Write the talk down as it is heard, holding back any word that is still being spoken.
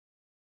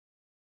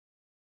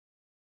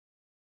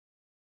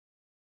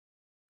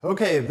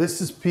Okay,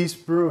 this is Peace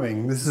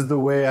Brewing. This is the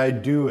way I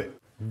do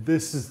it.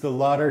 This is the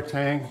lauter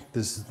tank,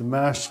 this is the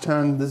mash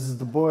tun, this is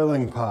the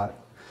boiling pot.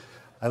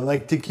 I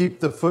like to keep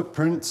the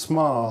footprint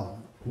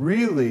small.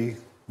 Really,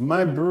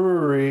 my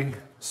brewery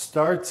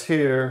starts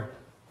here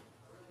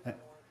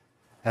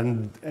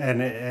and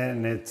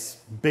it's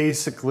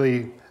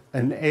basically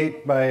an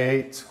 8 by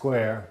 8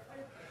 square.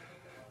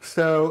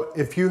 So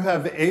if you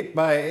have 8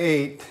 by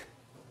 8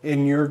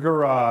 in your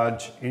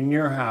garage, in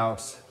your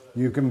house,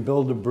 you can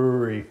build a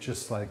brewery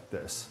just like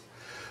this.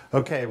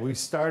 Okay, we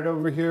start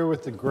over here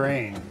with the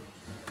grain.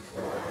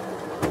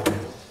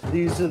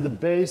 These are the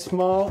base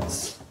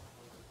malts.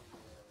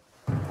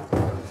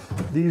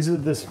 These are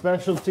the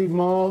specialty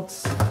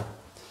malts.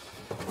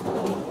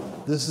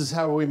 This is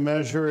how we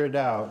measure it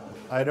out.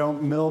 I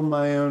don't mill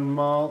my own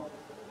malt.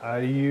 I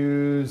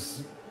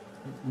use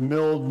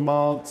milled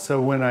malt,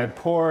 so when I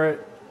pour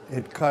it,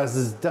 it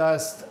causes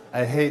dust.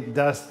 I hate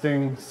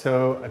dusting,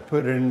 so I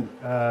put in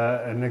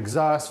an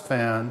exhaust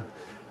fan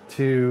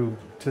to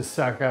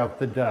suck out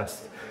the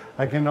dust.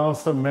 I can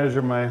also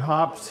measure my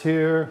hops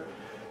here,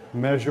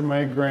 measure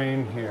my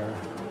grain here.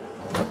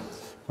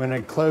 When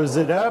I close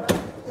it up,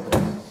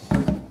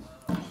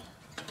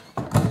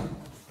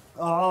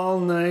 all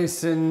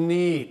nice and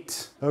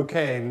neat.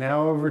 Okay,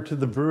 now over to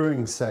the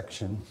brewing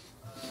section.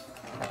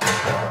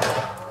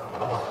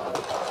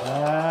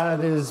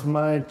 That is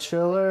my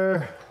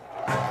chiller.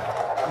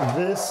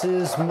 This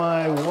is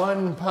my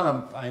 1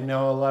 pump. I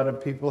know a lot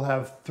of people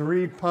have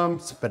 3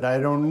 pumps, but I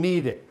don't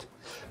need it.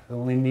 I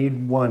only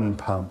need 1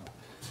 pump.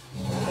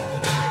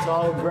 It's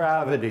all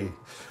gravity.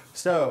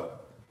 So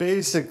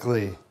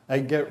basically, I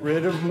get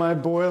rid of my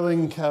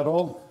boiling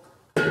kettle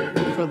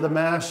for the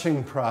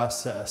mashing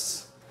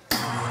process.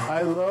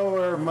 I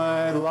lower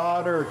my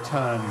lauter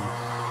tun.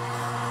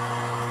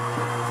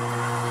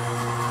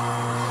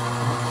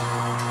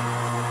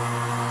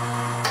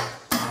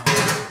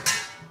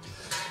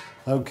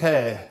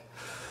 Okay,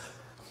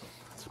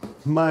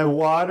 my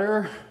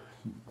water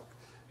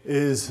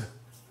is,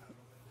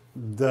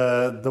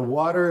 the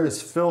water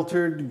is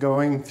filtered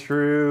going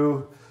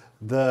through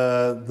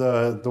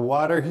the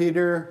water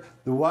heater.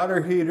 The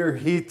water heater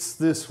heats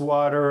this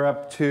water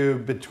up to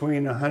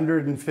between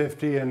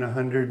 150 and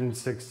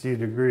 160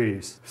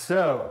 degrees.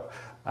 So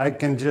I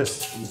can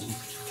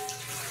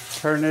just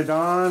turn it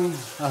on,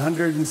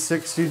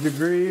 160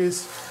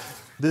 degrees.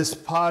 This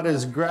pot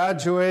is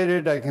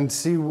graduated. I can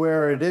see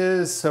where it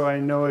is, so I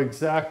know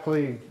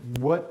exactly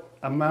what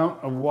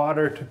amount of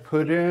water to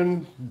put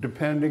in,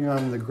 depending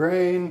on the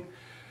grain.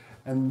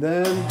 And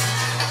then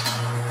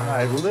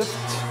I lift.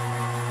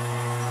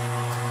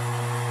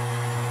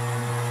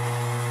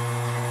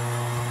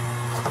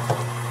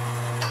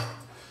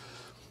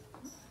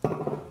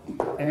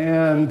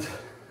 And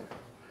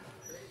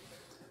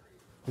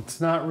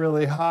it's not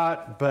really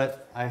hot,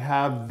 but I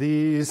have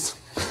these.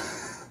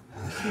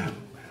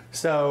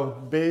 So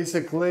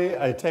basically,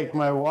 I take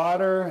my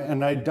water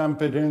and I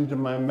dump it into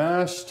my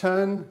mash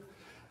tun.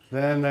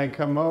 Then I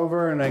come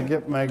over and I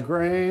get my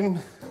grain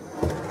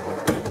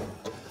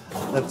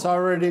that's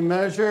already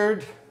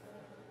measured.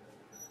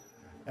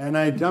 And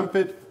I dump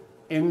it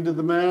into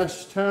the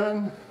mash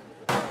tun.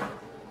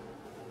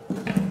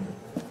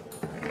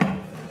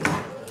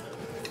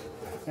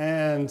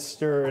 And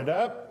stir it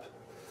up.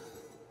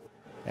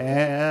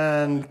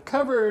 And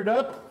cover it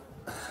up.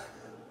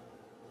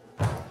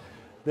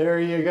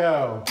 There you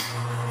go.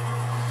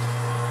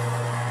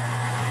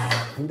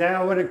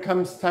 Now when it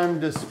comes time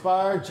to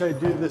sparge, I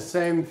do the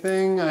same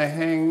thing. I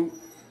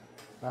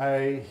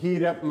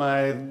heat up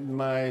my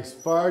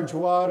sparge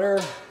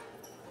water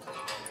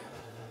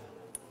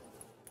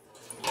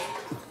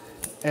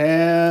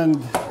and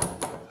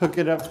hook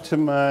it up to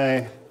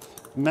my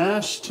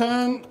mash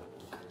tun.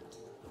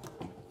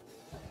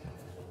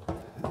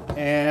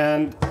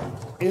 And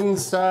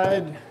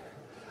inside,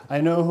 I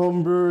know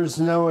home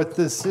brewers know what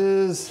this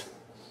is.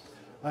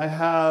 I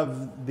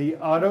have the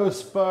auto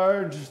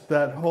sparge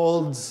that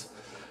holds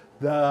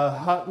the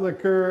hot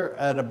liquor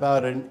at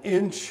about 1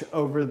 inch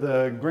over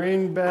the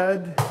grain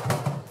bed.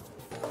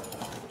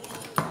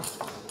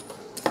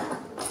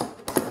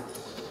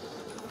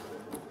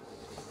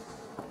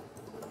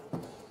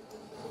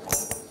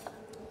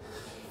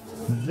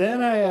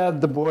 Then I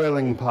add the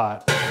boiling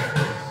pot.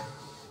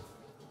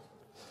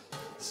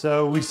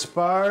 So we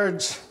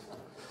sparge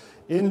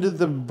into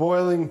the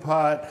boiling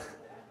pot.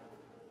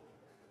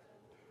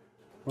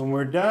 When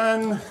we're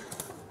done,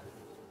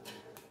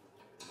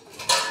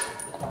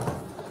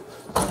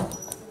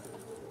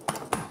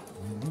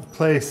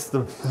 place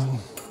the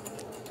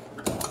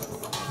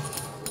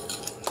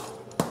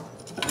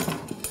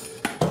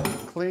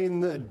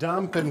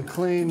dump and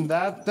clean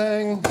that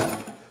thing.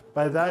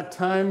 By that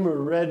time, we're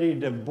ready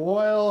to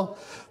boil.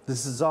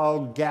 This is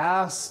all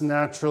gas,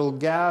 natural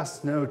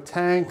gas, no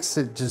tanks.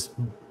 It just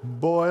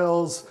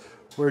boils.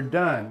 We're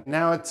done.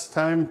 Now it's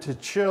time to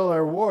chill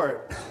our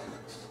wort.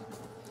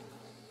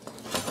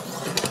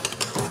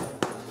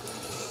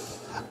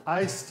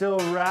 I still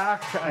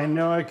rack. I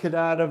know I could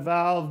add a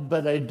valve,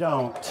 but I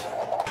don't.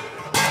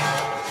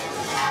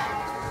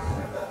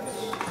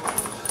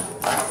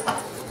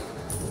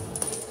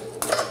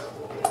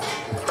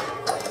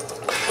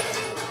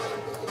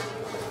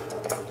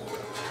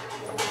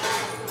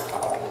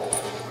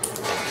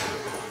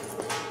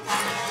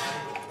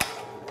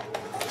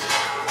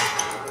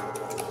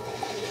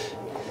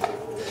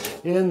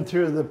 in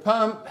through the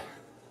pump.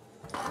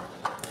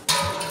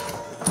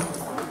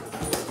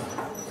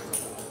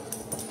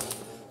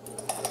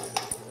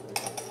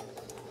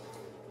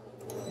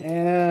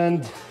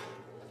 And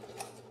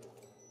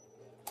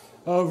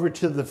over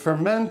to the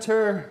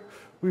fermenter.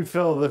 We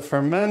fill the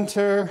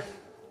fermenter.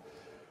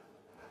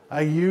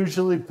 I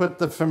usually put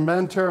the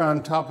fermenter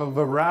on top of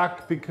a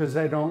rack because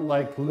I don't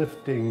like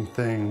lifting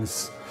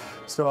things.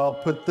 So I'll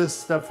put this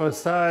stuff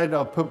aside.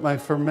 I'll put my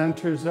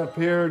fermenters up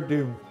here,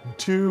 do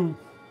two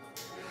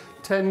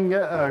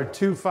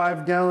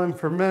 5-gallon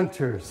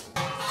fermenters.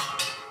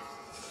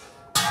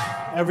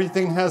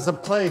 Everything has a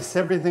place,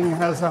 everything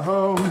has a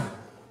home.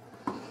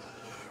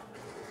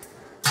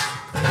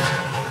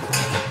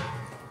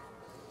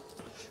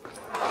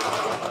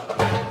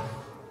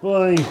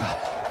 Boiling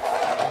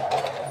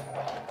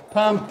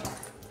pump,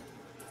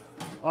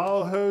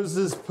 all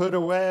hoses put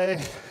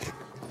away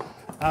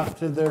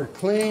after they're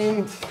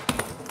cleaned.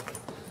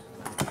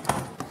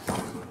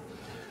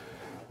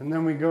 And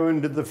then we go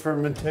into the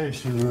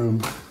fermentation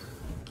room.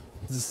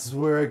 This is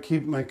where I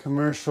keep my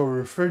commercial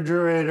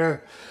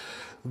refrigerator.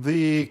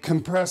 The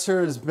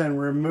compressor has been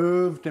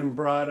removed and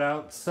brought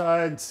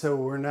outside, so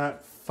we're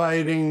not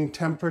fighting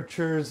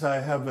temperatures. I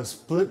have a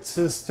split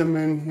system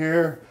in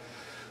here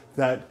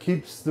that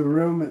keeps the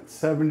room at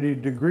 70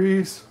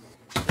 degrees.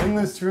 In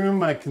this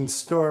room, I can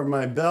store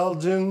my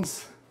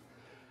Belgians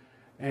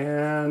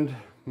and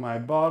my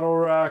bottle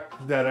rack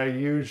that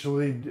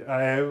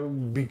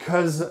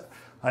because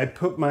I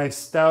put my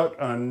stout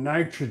on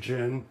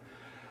nitrogen,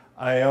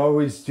 I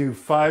always do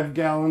 5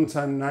 gallons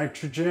on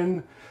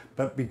nitrogen,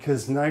 but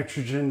because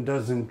nitrogen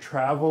doesn't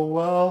travel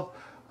well,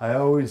 I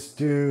always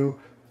do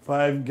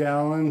 5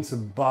 gallons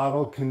of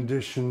bottle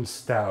conditioned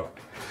stout.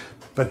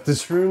 But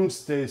this room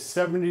stays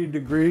 70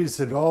 degrees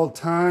at all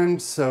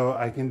times, so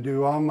I can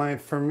do all my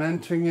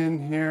fermenting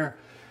in here.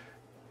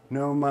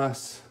 No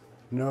muss,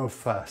 no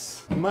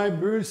fuss. My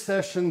brew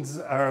sessions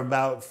are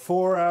about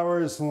 4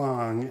 hours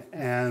long,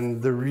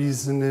 and the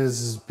reason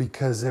is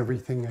because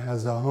everything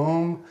has a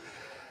home.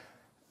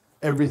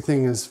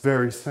 Everything is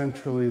very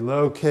centrally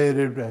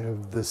located. I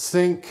have the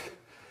sink,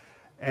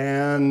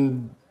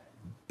 and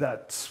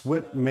that's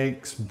what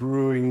makes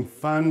brewing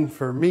fun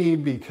for me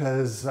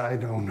because I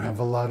don't have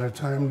a lot of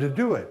time to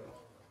do it.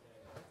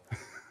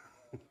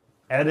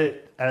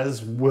 Edit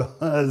as well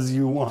as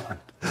you want.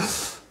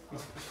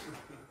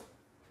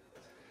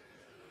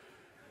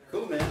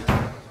 Cool,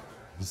 man.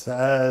 Is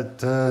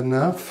that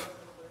enough?